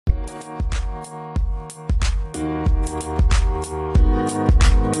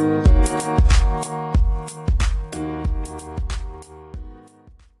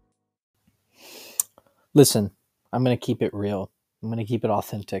Listen, I'm going to keep it real. I'm going to keep it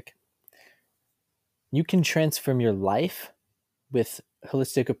authentic. You can transform your life with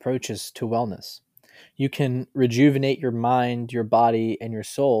holistic approaches to wellness. You can rejuvenate your mind, your body, and your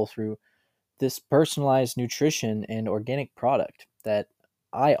soul through this personalized nutrition and organic product that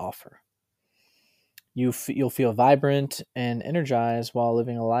I offer. You'll feel vibrant and energized while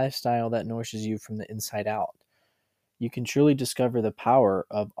living a lifestyle that nourishes you from the inside out. You can truly discover the power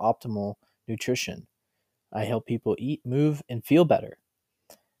of optimal nutrition. I help people eat, move, and feel better.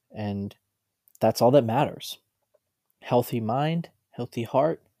 And that's all that matters. Healthy mind, healthy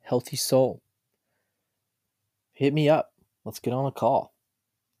heart, healthy soul. Hit me up. Let's get on a call.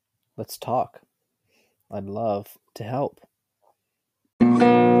 Let's talk. I'd love to help.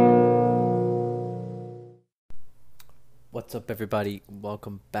 What's up, everybody?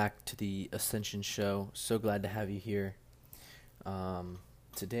 Welcome back to the Ascension Show. So glad to have you here.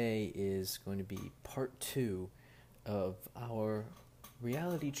 Today is going to be part 2 of our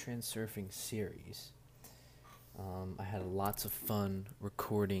reality transurfing series. I had lots of fun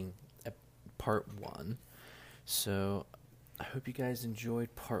recording part 1, so I hope you guys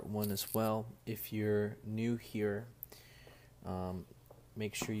enjoyed part 1 as well. If you're new here,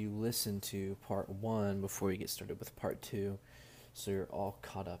 make sure you listen to part 1 before you get started with part 2, so you're all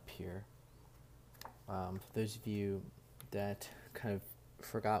caught up here. For those of you that kind of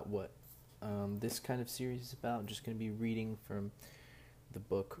forgot what this kind of series is about, I'm just going to be reading from the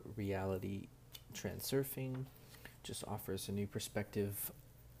book Reality Transurfing. Just offers a new perspective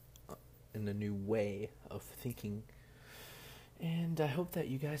and a new way of thinking. And I hope that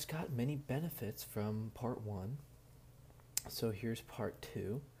you guys got many benefits from part 1. So here's part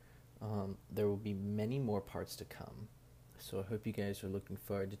 2. There will be many more parts to come. So I hope you guys are looking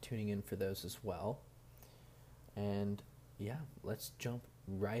forward to tuning in for those as well. And yeah, let's jump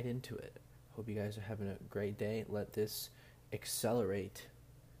right into it. Hope you guys are having a great day. Let this accelerate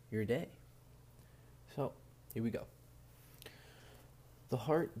your day. So here we go. The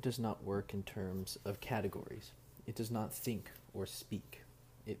heart does not work in terms of categories. It does not think or speak.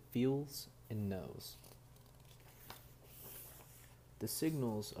 It feels and knows. The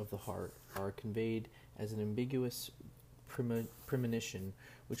signals of the heart are conveyed as an ambiguous premonition,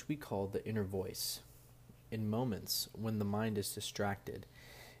 which we call the inner voice. In moments when the mind is distracted,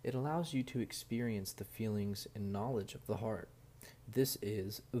 it allows you to experience the feelings and knowledge of the heart. This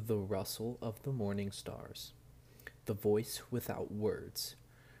is the rustle of the morning stars, the voice without words,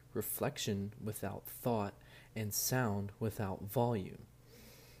 reflection without thought, and sound without volume.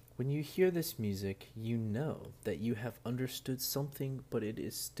 When you hear this music, you know that you have understood something, but it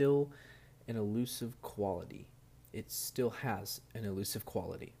is still an elusive quality. It still has an elusive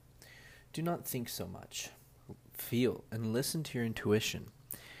quality. Do not think so much. Feel and listen to your intuition.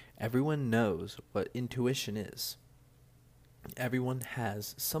 Everyone knows what intuition is. Everyone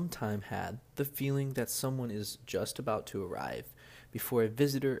has sometime had the feeling that someone is just about to arrive before a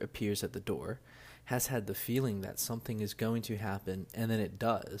visitor appears at the door, has had the feeling that something is going to happen and then it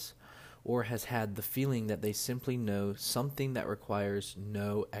does, or has had the feeling that they simply know something that requires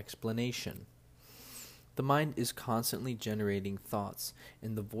no explanation. The mind is constantly generating thoughts,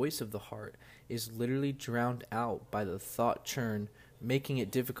 and the voice of the heart is literally drowned out by the thought churn, making it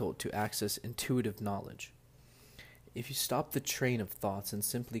difficult to access intuitive knowledge. If you stop the train of thoughts and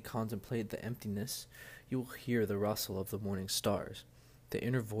simply contemplate the emptiness, you will hear the rustle of the morning stars, the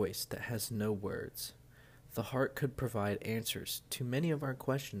inner voice that has no words. The heart could provide answers to many of our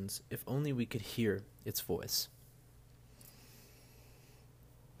questions if only we could hear its voice.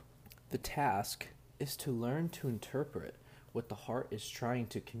 The task is to learn to interpret what the heart is trying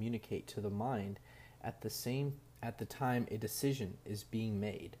to communicate to the mind at the time a decision is being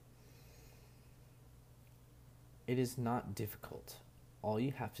made. It is not difficult. All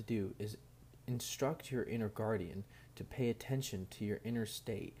you have to do is instruct your inner guardian to pay attention to your inner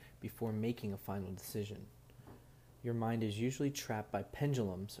state before making a final decision. Your mind is usually trapped by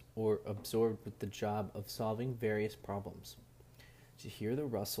pendulums or absorbed with the job of solving various problems. To hear the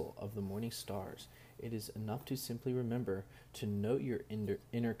rustle of the morning stars, it is enough to simply remember to note your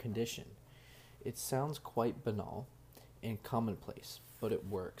inner condition. It sounds quite banal and commonplace, but it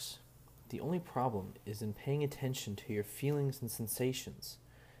works. The only problem is in paying attention to your feelings and sensations.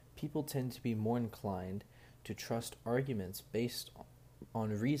 People tend to be more inclined to trust arguments based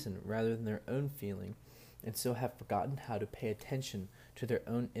on reason rather than their own feeling, and so have forgotten how to pay attention to their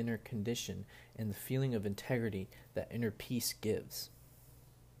own inner condition and the feeling of integrity that inner peace gives.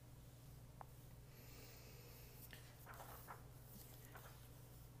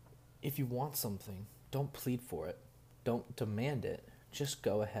 If you want something, don't plead for it. Don't demand it. Just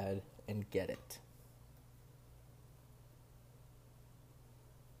go ahead and get it.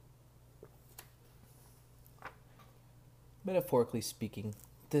 Metaphorically speaking,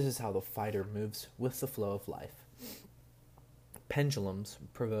 this is how the fighter moves with the flow of life. Pendulums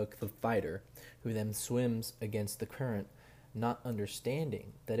provoke the fighter, who then swims against the current, not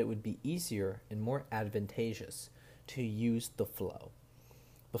understanding that it would be easier and more advantageous to use the flow.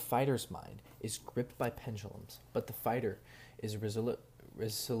 The fighter's mind is gripped by pendulums, but the fighter is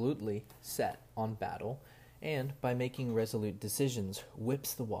resolutely set on battle, and by making resolute decisions,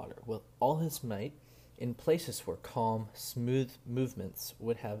 whips the water with all his might in places where calm, smooth movements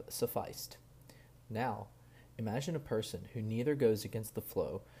would have sufficed. Now, imagine a person who neither goes against the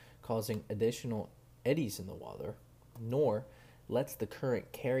flow, causing additional eddies in the water, nor lets the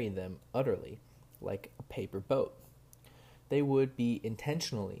current carry them utterly, like a paper boat. They would be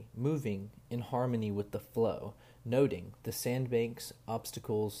intentionally moving in harmony with the flow, noting the sandbanks,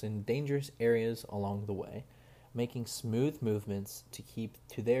 obstacles, and dangerous areas along the way, making smooth movements to keep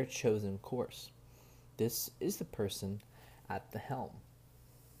to their chosen course. This is the person at the helm.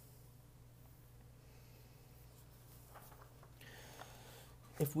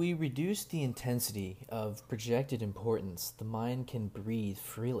 If we reduce the intensity of projected importance, the mind can breathe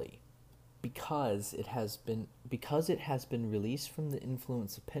freely. Because it has been released from the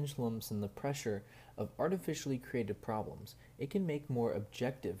influence of pendulums and the pressure of artificially created problems, it can make more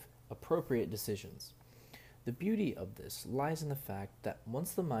objective, appropriate decisions. The beauty of this lies in the fact that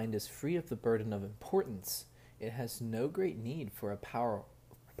once the mind is free of the burden of importance, it has no great need for a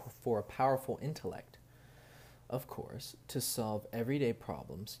powerful intellect. Of course, to solve everyday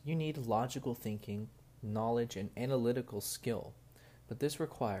problems, you need logical thinking, knowledge, and analytical skill, but this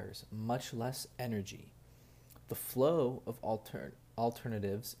requires much less energy. The flow of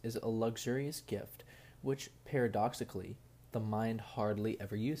alternatives is a luxurious gift, which, paradoxically, the mind hardly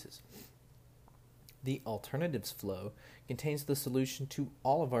ever uses. The alternatives flow contains the solution to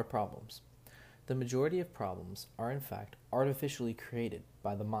all of our problems. The majority of problems are in fact artificially created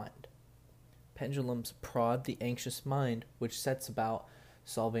by the mind. Pendulums prod the anxious mind, which sets about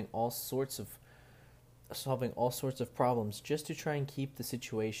solving all sorts of problems just to try and keep the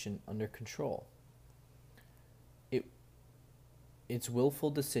situation under control. Its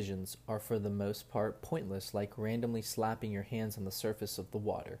willful decisions are for the most part pointless, like randomly slapping your hands on the surface of the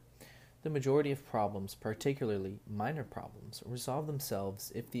water. The majority of problems, particularly minor problems, resolve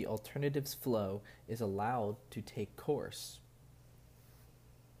themselves if the alternatives flow is allowed to take course.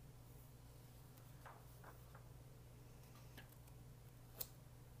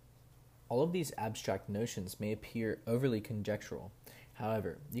 All of these abstract notions may appear overly conjectural.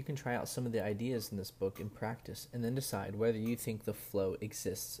 However, you can try out some of the ideas in this book in practice and then decide whether you think the flow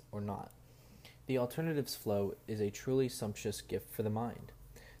exists or not. The alternatives flow is a truly sumptuous gift for the mind.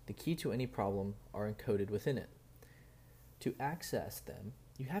 The key to any problem are encoded within it. To access them,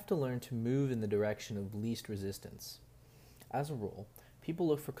 you have to learn to move in the direction of least resistance. As a rule, people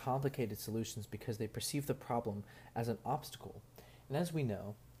look for complicated solutions because they perceive the problem as an obstacle, and as we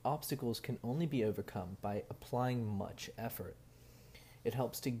know, obstacles can only be overcome by applying much effort. It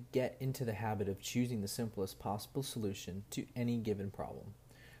helps to get into the habit of choosing the simplest possible solution to any given problem.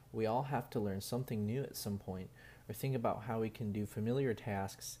 We all have to learn something new at some point, or think about how we can do familiar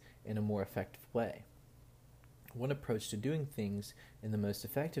tasks in a more effective way. One approach to doing things in the most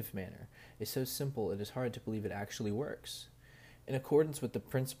effective manner is so simple it is hard to believe it actually works. In accordance with the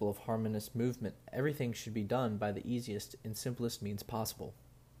principle of harmonious movement, everything should be done by the easiest and simplest means possible.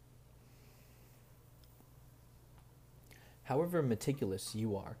 However meticulous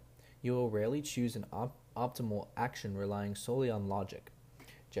you are, you will rarely choose an optimal action relying solely on logic.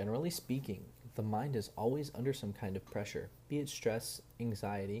 Generally speaking, the mind is always under some kind of pressure, be it stress,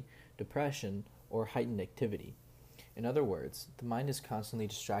 anxiety, depression, or heightened activity. In other words, the mind is constantly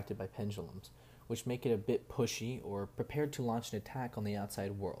distracted by pendulums, which make it a bit pushy or prepared to launch an attack on the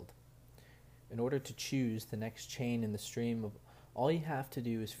outside world. In order to choose the next chain in the stream, all you have to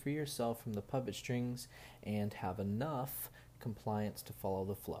do is free yourself from the puppet strings and have enough compliance to follow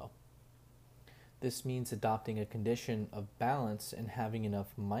the flow. This means adopting a condition of balance and having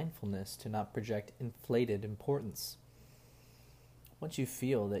enough mindfulness to not project inflated importance. Once you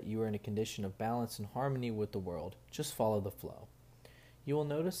feel that you are in a condition of balance and harmony with the world, just follow the flow. You will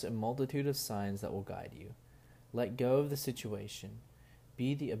notice a multitude of signs that will guide you. Let go of the situation.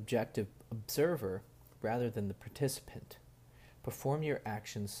 Be the objective observer rather than the participant. Perform your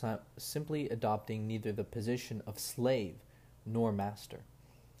actions simply adopting neither the position of slave nor master.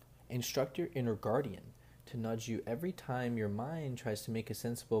 Instruct your inner guardian to nudge you every time your mind tries to make a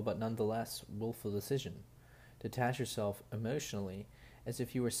sensible but nonetheless willful decision. Detach yourself emotionally as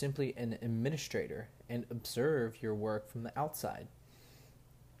if you were simply an administrator and observe your work from the outside.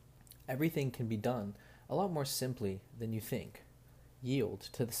 Everything can be done a lot more simply than you think. Yield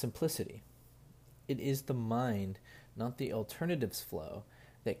to the simplicity. It is the mind, not the alternatives flow,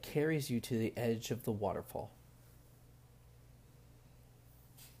 that carries you to the edge of the waterfall.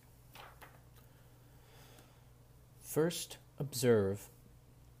 First, observe,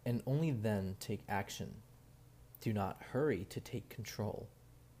 and only then take action. Do not hurry to take control.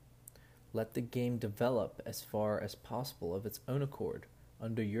 Let the game develop as far as possible of its own accord,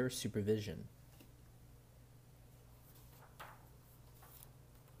 under your supervision.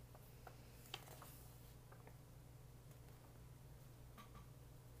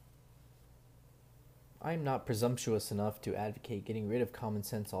 I am not presumptuous enough to advocate getting rid of common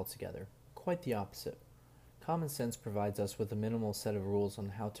sense altogether. Quite the opposite. Common sense provides us with a minimal set of rules on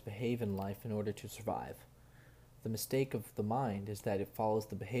how to behave in life in order to survive. The mistake of the mind is that it follows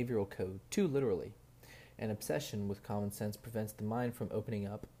the behavioral code too literally. An obsession with common sense prevents the mind from opening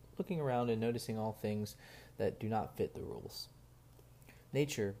up, looking around, and noticing all things that do not fit the rules.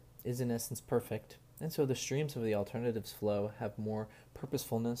 Nature is in essence perfect, and so the streams of the alternatives flow have more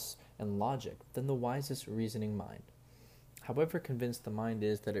purposefulness and logic than the wisest reasoning mind. However convinced the mind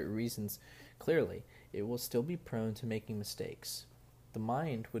is that it reasons clearly, it will still be prone to making mistakes. The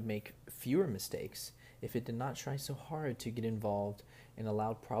mind would make fewer mistakes if it did not try so hard to get involved and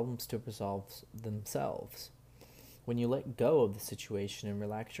allowed problems to resolve themselves. When you let go of the situation and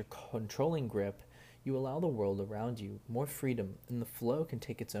relax your controlling grip, you allow the world around you more freedom, and the flow can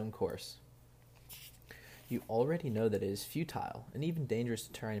take its own course. You already know that it is futile and even dangerous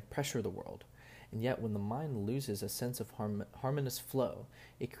to try and pressure the world, and yet when the mind loses a sense of harmonious flow,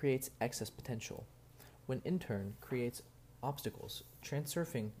 it creates excess potential, when in turn creates obstacles.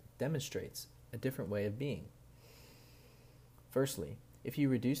 Transurfing demonstrates a different way of being. Firstly, if you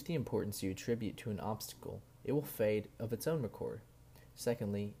reduce the importance you attribute to an obstacle, it will fade of its own accord.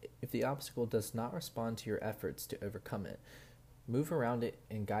 Secondly, if the obstacle does not respond to your efforts to overcome it, move around it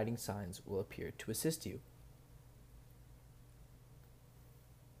and guiding signs will appear to assist you.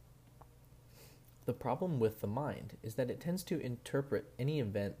 The problem with the mind is that it tends to interpret any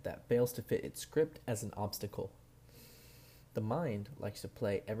event that fails to fit its script as an obstacle. The mind likes to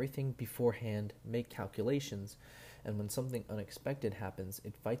play everything beforehand, make calculations, and when something unexpected happens,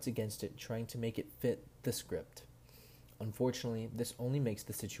 it fights against it, trying to make it fit the script. Unfortunately, this only makes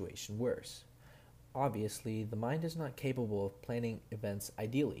the situation worse. Obviously, the mind is not capable of planning events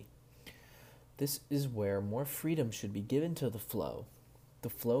ideally. This is where more freedom should be given to the flow. The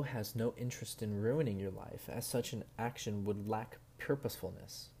flow has no interest in ruining your life, as such an action would lack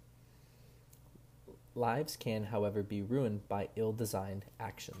purposefulness. Lives can, however, be ruined by ill-designed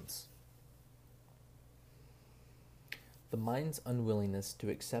actions. The mind's unwillingness to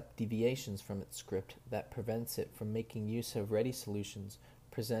accept deviations from its script that prevents it from making use of ready solutions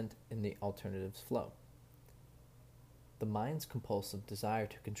present in the alternatives flow. The mind's compulsive desire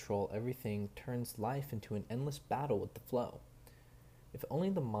to control everything turns life into an endless battle with the flow. If only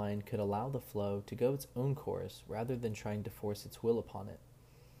the mind could allow the flow to go its own course rather than trying to force its will upon it.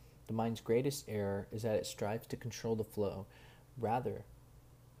 The mind's greatest error is that it strives to control the flow The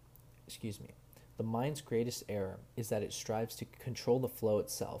mind's greatest error is that it strives to control the flow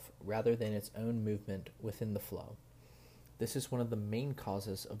itself rather than its own movement within the flow. This is one of the main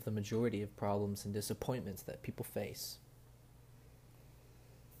causes of the majority of problems and disappointments that people face.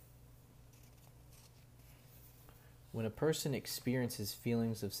 When a person experiences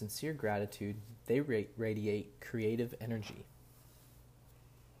feelings of sincere gratitude, they radiate creative energy.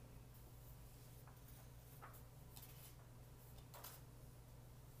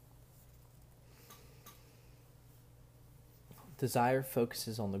 Desire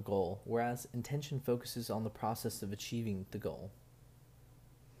focuses on the goal, whereas intention focuses on the process of achieving the goal.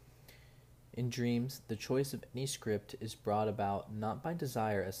 In dreams, the choice of any script is brought about not by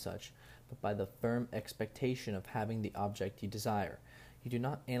desire as such, but by the firm expectation of having the object you desire. You do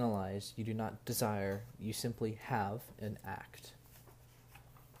not analyze, you do not desire, you simply have and act.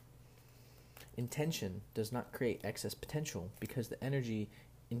 Intention does not create excess potential because the energy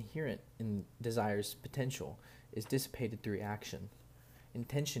inherent in desire's potential is dissipated through action.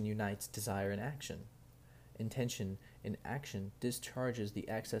 Intention unites desire and action. Intention in action discharges the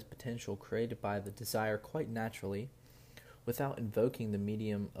excess potential created by the desire quite naturally, without invoking the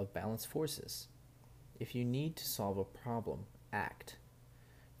medium of balanced forces. If you need to solve a problem, act.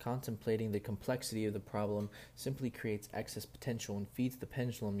 Contemplating the complexity of the problem simply creates excess potential and feeds the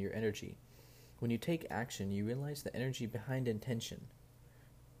pendulum your energy. When you take action, you realize the energy behind intention.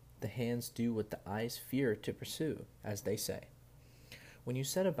 The hands do what the eyes fear to pursue, as they say. When you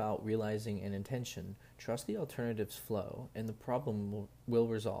set about realizing an intention, trust the alternatives flow, and the problem will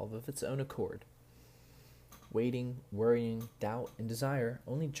resolve of its own accord. Waiting, worrying, doubt, and desire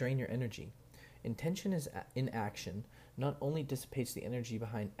only drain your energy. Intention is in action not only dissipates the energy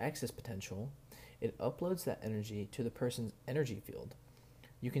behind excess potential, it uploads that energy to the person's energy field.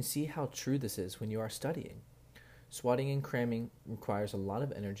 You can see how true this is when you are studying. Swatting and cramming requires a lot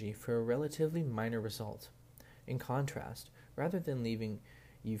of energy for a relatively minor result. In contrast, rather than leaving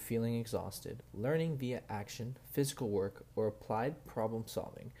you feeling exhausted, learning via action, physical work, or applied problem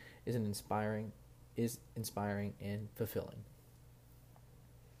solving is inspiring and fulfilling.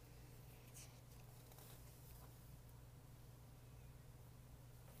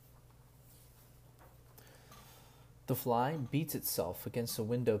 The fly beats itself against a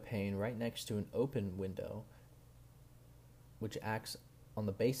window pane right next to an open window, which acts on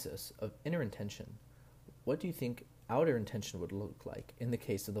the basis of inner intention. What do you think outer intention would look like in the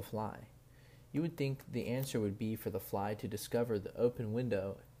case of the fly? You would think the answer would be for the fly to discover the open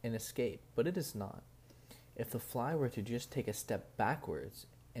window and escape, but it is not. If the fly were to just take a step backwards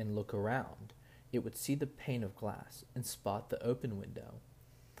and look around, it would see the pane of glass and spot the open window.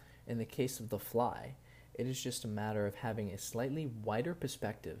 In the case of the fly, it is just a matter of having a slightly wider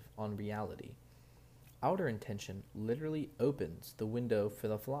perspective on reality. Outer intention literally opens the window for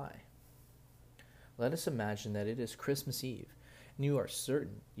the fly. Let us imagine that it is Christmas Eve, and you are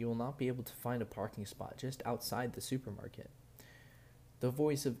certain you will not be able to find a parking spot just outside the supermarket. The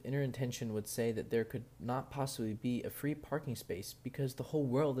voice of inner intention would say that there could not possibly be a free parking space because the whole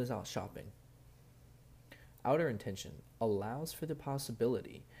world is out shopping. Outer intention allows for the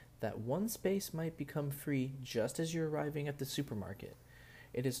possibility that one space might become free just as you're arriving at the supermarket.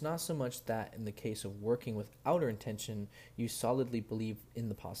 It is not so much that in the case of working with outer intention, you solidly believe in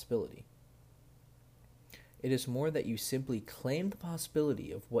the possibility. It is more that you simply claim the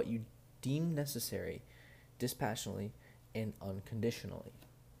possibility of what you deem necessary, dispassionately and unconditionally.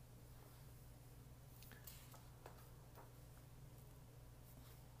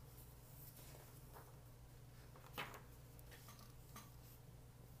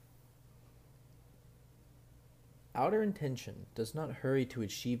 Outer intention does not hurry to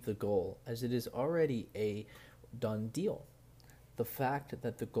achieve the goal, as it is already a done deal. The fact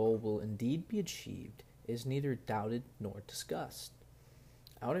that the goal will indeed be achieved is neither doubted nor discussed.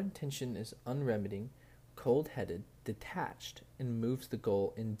 Outer intention is unremitting, cold-headed, detached, and moves the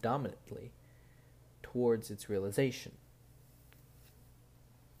goal indomitably towards its realization.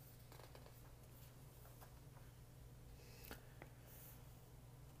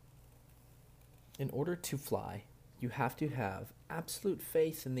 In order to fly, you have to have absolute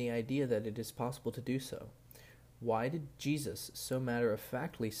faith in the idea that it is possible to do so. Why did Jesus so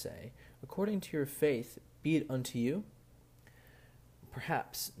matter-of-factly say, "According to your faith, be it unto you"?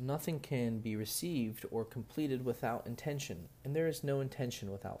 Perhaps nothing can be received or completed without intention, and there is no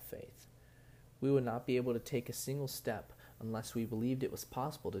intention without faith. We would not be able to take a single step unless we believed it was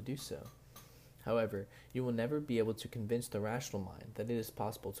possible to do so. However, you will never be able to convince the rational mind that it is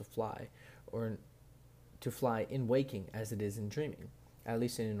possible to fly, or to fly in waking as it is in dreaming, at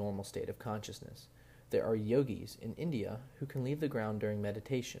least in a normal state of consciousness. There are yogis in India who can leave the ground during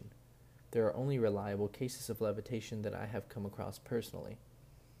meditation. There are only reliable cases of levitation that I have come across personally.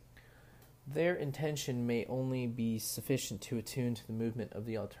 Their intention may only be sufficient to attune to the movement of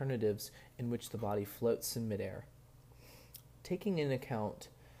the alternatives in which the body floats in midair. Taking into account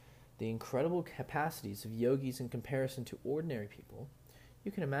the incredible capacities of yogis in comparison to ordinary people,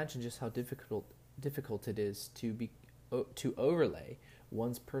 you can imagine just how difficult it is to overlay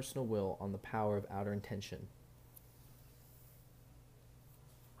one's personal will on the power of outer intention.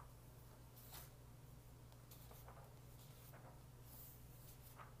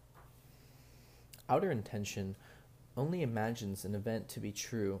 Outer intention only imagines an event to be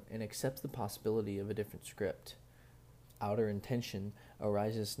true and accepts the possibility of a different script. Outer intention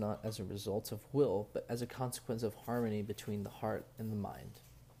arises not as a result of will, but as a consequence of harmony between the heart and the mind.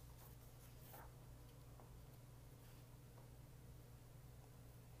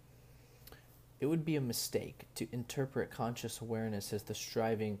 It would be a mistake to interpret conscious awareness as the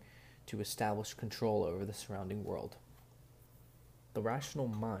striving to establish control over the surrounding world. The rational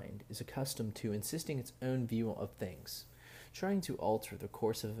mind is accustomed to insisting its own view of things, trying to alter the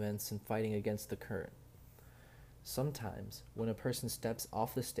course of events and fighting against the current. Sometimes, when a person steps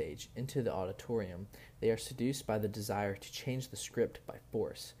off the stage into the auditorium, they are seduced by the desire to change the script by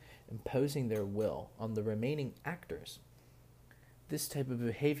force, imposing their will on the remaining actors. This type of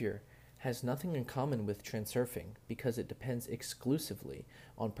behavior has nothing in common with transurfing because it depends exclusively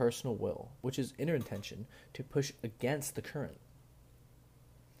on personal will, which is inner intention, to push against the current.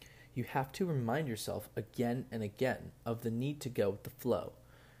 You have to remind yourself again and again of the need to go with the flow.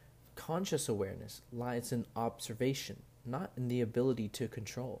 Conscious awareness lies in observation, not in the ability to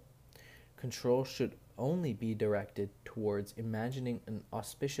control. Control should only be directed towards imagining an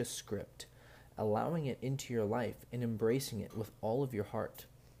auspicious script, allowing it into your life and embracing it with all of your heart,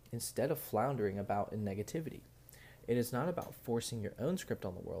 instead of floundering about in negativity. It is not about forcing your own script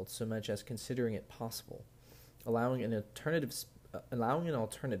on the world so much as considering it possible, allowing an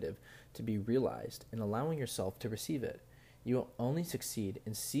alternative to be realized, and allowing yourself to receive it. You will only succeed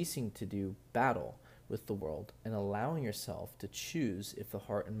in ceasing to do battle with the world and allowing yourself to choose if the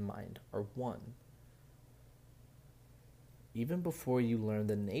heart and mind are one. Even before you learn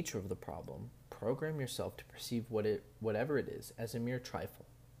the nature of the problem, program yourself to perceive whatever it is as a mere trifle.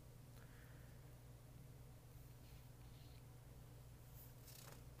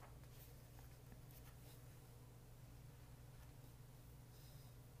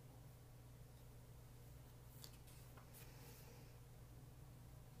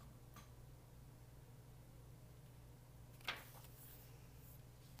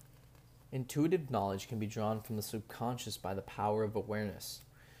 Intuitive knowledge can be drawn from the subconscious by the power of awareness.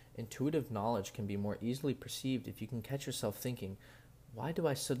 Intuitive knowledge can be more easily perceived if you can catch yourself thinking, "Why do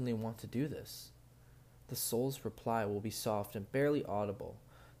I suddenly want to do this?" The soul's reply will be soft and barely audible.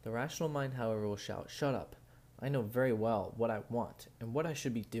 The rational mind, however, will shout, "Shut up. I know very well what I want and what I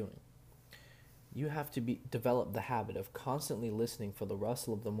should be doing." You have to develop the habit of constantly listening for the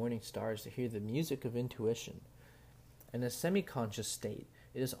rustle of the morning stars to hear the music of intuition. In a semi-conscious state,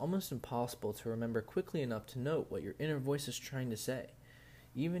 it is almost impossible to remember quickly enough to note what your inner voice is trying to say.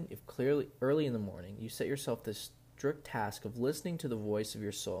 Even if clearly early in the morning you set yourself this strict task of listening to the voice of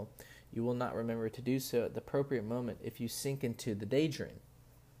your soul, you will not remember to do so at the appropriate moment if you sink into the daydream.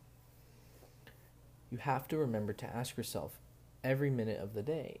 You have to remember to ask yourself every minute of the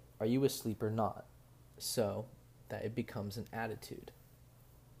day, are you asleep or not? So that it becomes an attitude.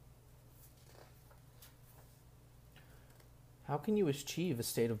 How can you achieve a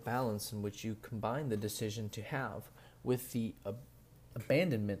state of balance in which you combine the decision to have with the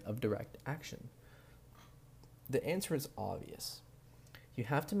abandonment of direct action? The answer is obvious. You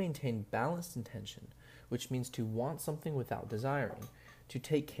have to maintain balanced intention, which means to want something without desiring, to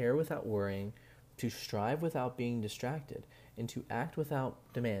take care without worrying, to strive without being distracted, and to act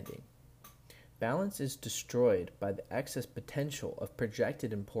without demanding. Balance is destroyed by the excess potential of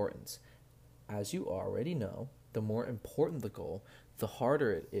projected importance. As you already know, the more important the goal, the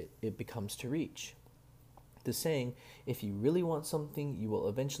harder it becomes to reach. The saying, "If you really want something, you will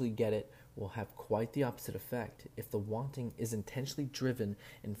eventually get it," will have quite the opposite effect if the wanting is intentionally driven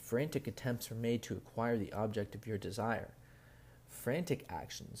and frantic attempts are made to acquire the object of your desire. Frantic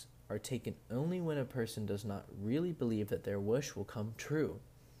actions are taken only when a person does not really believe that their wish will come true.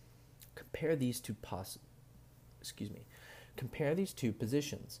 Compare these two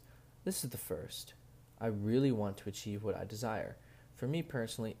positions. This is the first. I really want to achieve what I desire. For me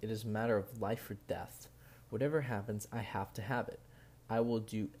personally, it is a matter of life or death. Whatever happens, I have to have it. I will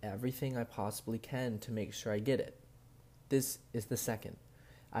do everything I possibly can to make sure I get it. This is the second.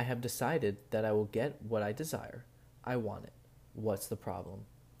 I have decided that I will get what I desire. I want it. What's the problem?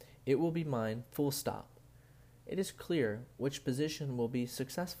 It will be mine, full stop. It is clear which position will be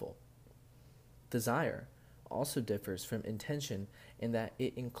successful. Desire also differs from intention in that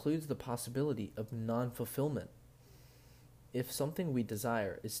it includes the possibility of non-fulfillment. If something we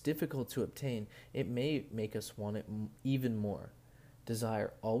desire is difficult to obtain, it may make us want it even more.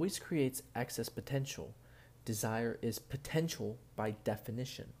 Desire always creates excess potential. Desire is potential by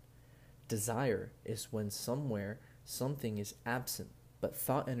definition. Desire is when somewhere something is absent, but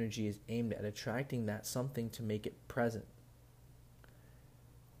thought energy is aimed at attracting that something to make it present.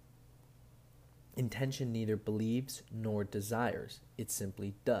 Intention neither believes nor desires, it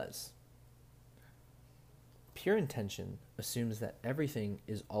simply does. Pure intention assumes that everything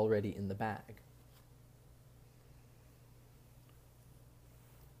is already in the bag.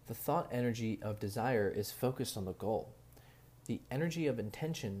 The thought energy of desire is focused on the goal. The energy of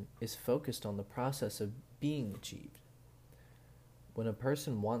intention is focused on the process of being achieved. When a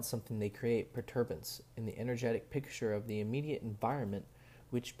person wants something, they create perturbance in the energetic picture of the immediate environment,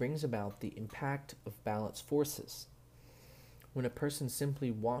 which brings about the impact of balanced forces. When a person simply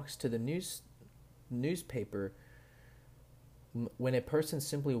walks to the news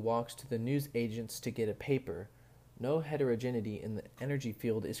agents to get a paper, no heterogeneity in the energy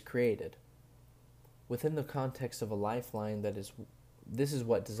field is created. Within the context of a lifeline that is This is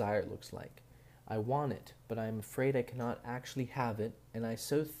what desire looks like. I want it, but I am afraid I cannot actually have it, and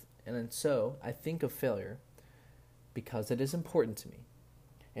so I think of failure because it is important to me,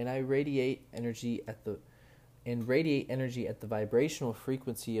 and I radiate energy at the vibrational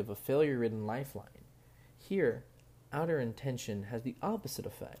frequency of a failure-ridden lifeline. Here, outer intention has the opposite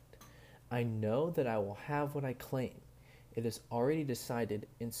effect. I know that I will have what I claim. It is already decided,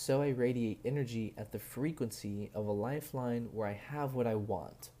 and so I radiate energy at the frequency of a lifeline where I have what I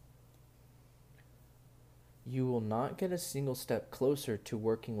want. You will not get a single step closer to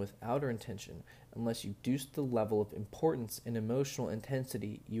working with outer intention unless you reduce the level of importance and emotional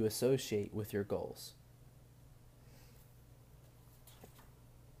intensity you associate with your goals.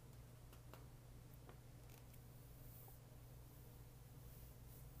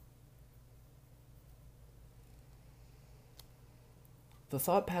 The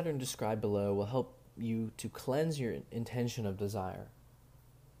thought pattern described below will help you to cleanse your intention of desire.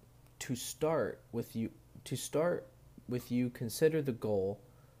 To start with you, consider the goal.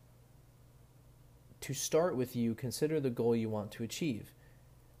 To start with you, consider the goal you want to achieve.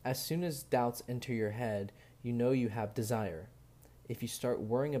 As soon as doubts enter your head, you know you have desire. If you start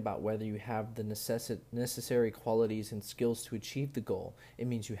worrying about whether you have the necessary qualities and skills to achieve the goal, it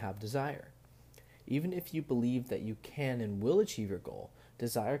means you have desire. Even if you believe that you can and will achieve your goal,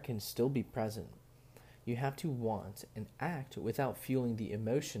 desire can still be present. You have to want and act without feeling the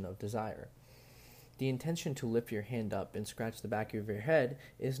emotion of desire. The intention to lift your hand up and scratch the back of your head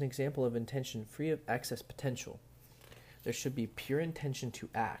is an example of intention free of excess potential. There should be pure intention to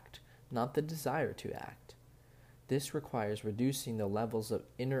act, not the desire to act. This requires reducing the levels of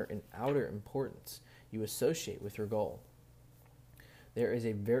inner and outer importance you associate with your goal. There is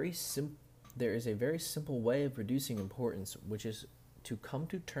a very simple way of reducing importance, which is to come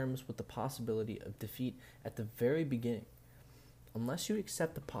to terms with the possibility of defeat at the very beginning. Unless you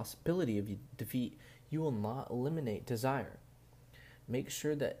accept the possibility of defeat, you will not eliminate desire. Make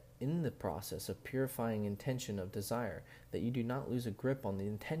sure that in the process of purifying intention of desire, that you do not lose a grip on the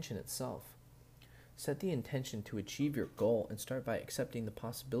intention itself. Set the intention to achieve your goal and start by accepting the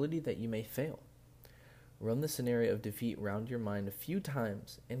possibility that you may fail. Run the scenario of defeat round your mind a few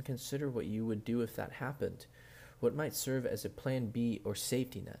times and consider what you would do if that happened. What might serve as a plan B or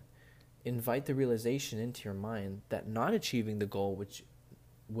safety net. Invite the realization into your mind that not achieving the goal which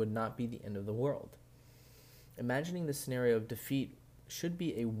would not be the end of the world. Imagining the scenario of defeat should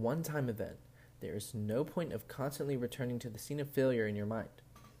be a one-time event. There is no point of constantly returning to the scene of failure in your mind.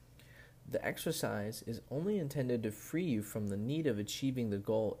 The exercise is only intended to free you from the need of achieving the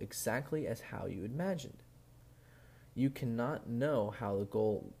goal exactly as how you imagined. You cannot know how the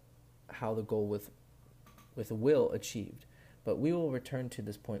goal with a will achieved, but we will return to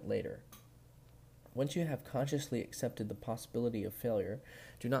this point later. Once you have consciously accepted the possibility of failure,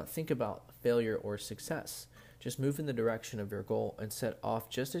 do not think about failure or success. Just move in the direction of your goal and set off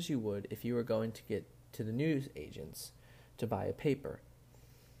just as you would if you were going to get to the news agents to buy a paper.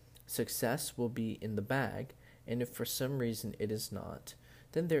 Success will be in the bag, and if for some reason it is not,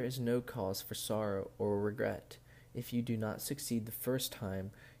 then there is no cause for sorrow or regret. If you do not succeed the first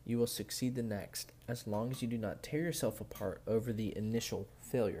time, you will succeed the next, as long as you do not tear yourself apart over the initial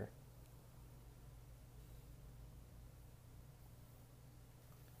failure.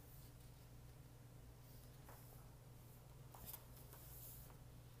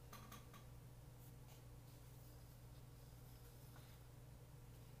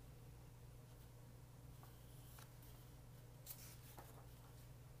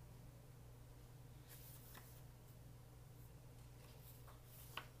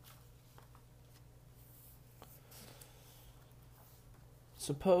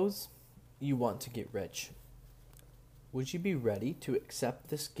 Suppose you want to get rich. Would you be ready to accept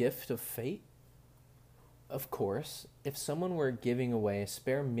this gift of fate? Of course, if someone were giving away a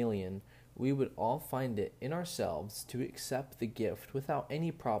spare million, we would all find it in ourselves to accept the gift without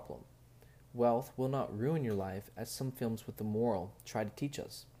any problem. Wealth will not ruin your life, as some films with the moral try to teach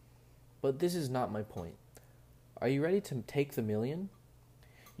us. But this is not my point. Are you ready to take the million?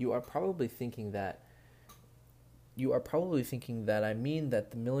 You are probably thinking that I mean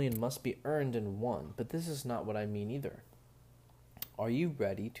that the million must be earned and won, but this is not what I mean either. Are you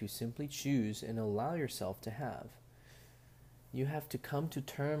ready to simply choose and allow yourself to have? You have to come to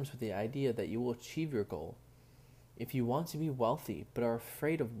terms with the idea that you will achieve your goal. If you want to be wealthy but are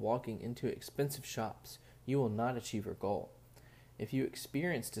afraid of walking into expensive shops, you will not achieve your goal. If you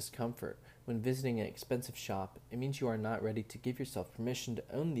experience discomfort when visiting an expensive shop, it means you are not ready to give yourself permission to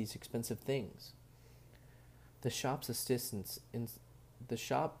own these expensive things. The shop assistants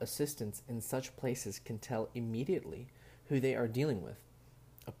in such places can tell immediately who they are dealing with: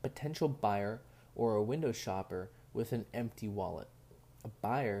 a potential buyer or a window shopper with an empty wallet. A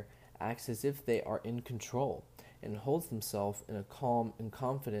buyer acts as if they are in control and holds themselves in a calm and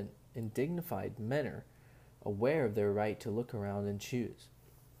confident and dignified manner, aware of their right to look around and choose.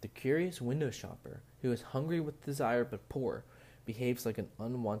 The curious window shopper, who is hungry with desire but poor, behaves like an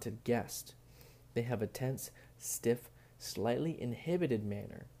unwanted guest. They have a tense, stiff, slightly inhibited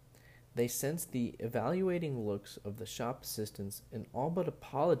manner. They sense the evaluating looks of the shop assistants and all but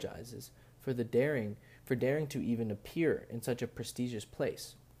apologizes for daring to even appear in such a prestigious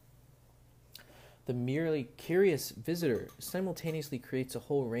place. The merely curious visitor simultaneously creates a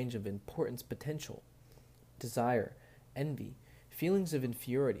whole range of importance potential: desire, envy, feelings of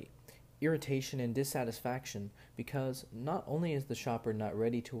inferiority, irritation, and dissatisfaction, because not only is the shopper not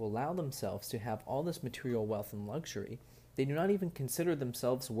ready to allow themselves to have all this material wealth and luxury, they do not even consider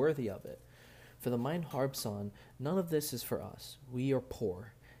themselves worthy of it. For the mind harps on, none of this is for us. We are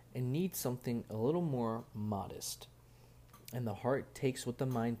poor and need something a little more modest. And the heart takes what the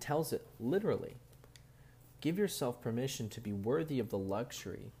mind tells it literally. Give yourself permission to be worthy of the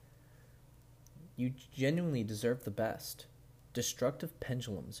luxury. You genuinely deserve the best. Destructive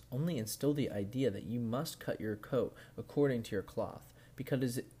pendulums only instill the idea that you must cut your coat according to your cloth,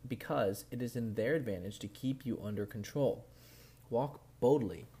 because it is in their advantage to keep you under control. Walk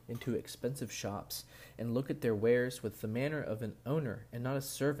boldly into expensive shops and look at their wares with the manner of an owner and not a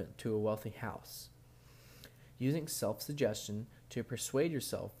servant to a wealthy house. Using self-suggestion to persuade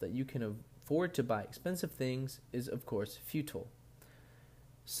yourself that you can afford to buy expensive things is, of course, futile.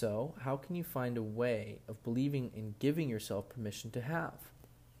 So, how can you find a way of believing in giving yourself permission to have?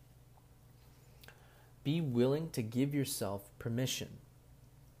 Be willing to give yourself permission.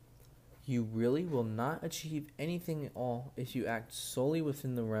 You really will not achieve anything at all if you act solely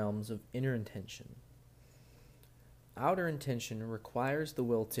within the realms of inner intention. Outer intention requires the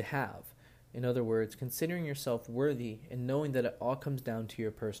will to have. In other words, considering yourself worthy and knowing that it all comes down to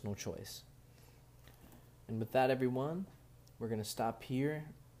your personal choice. And with that, everyone, we're going to stop here,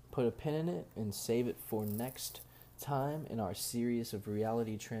 put a pin in it, and save it for next time in our series of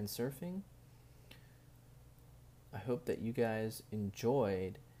reality transurfing. I hope that you guys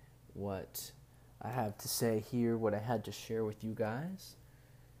enjoyed what I have to say here, what I had to share with you guys.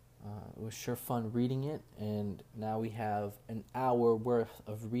 It was sure fun reading it, and now we have an hour worth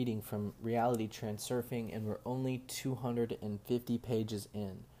of reading from reality transurfing, and we're only 250 pages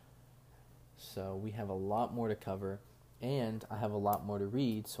in. So we have a lot more to cover, and I have a lot more to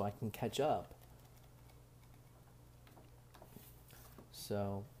read so I can catch up.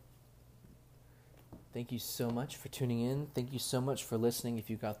 So thank you so much for tuning in. Thank you so much for listening if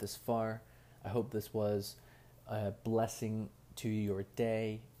you got this far. I hope this was a blessing to your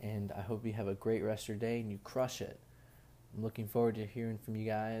day, and I hope you have a great rest of your day and you crush it. I'm looking forward to hearing from you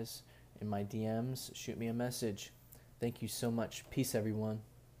guys in my DMs. Shoot me a message. Thank you so much. Peace, everyone.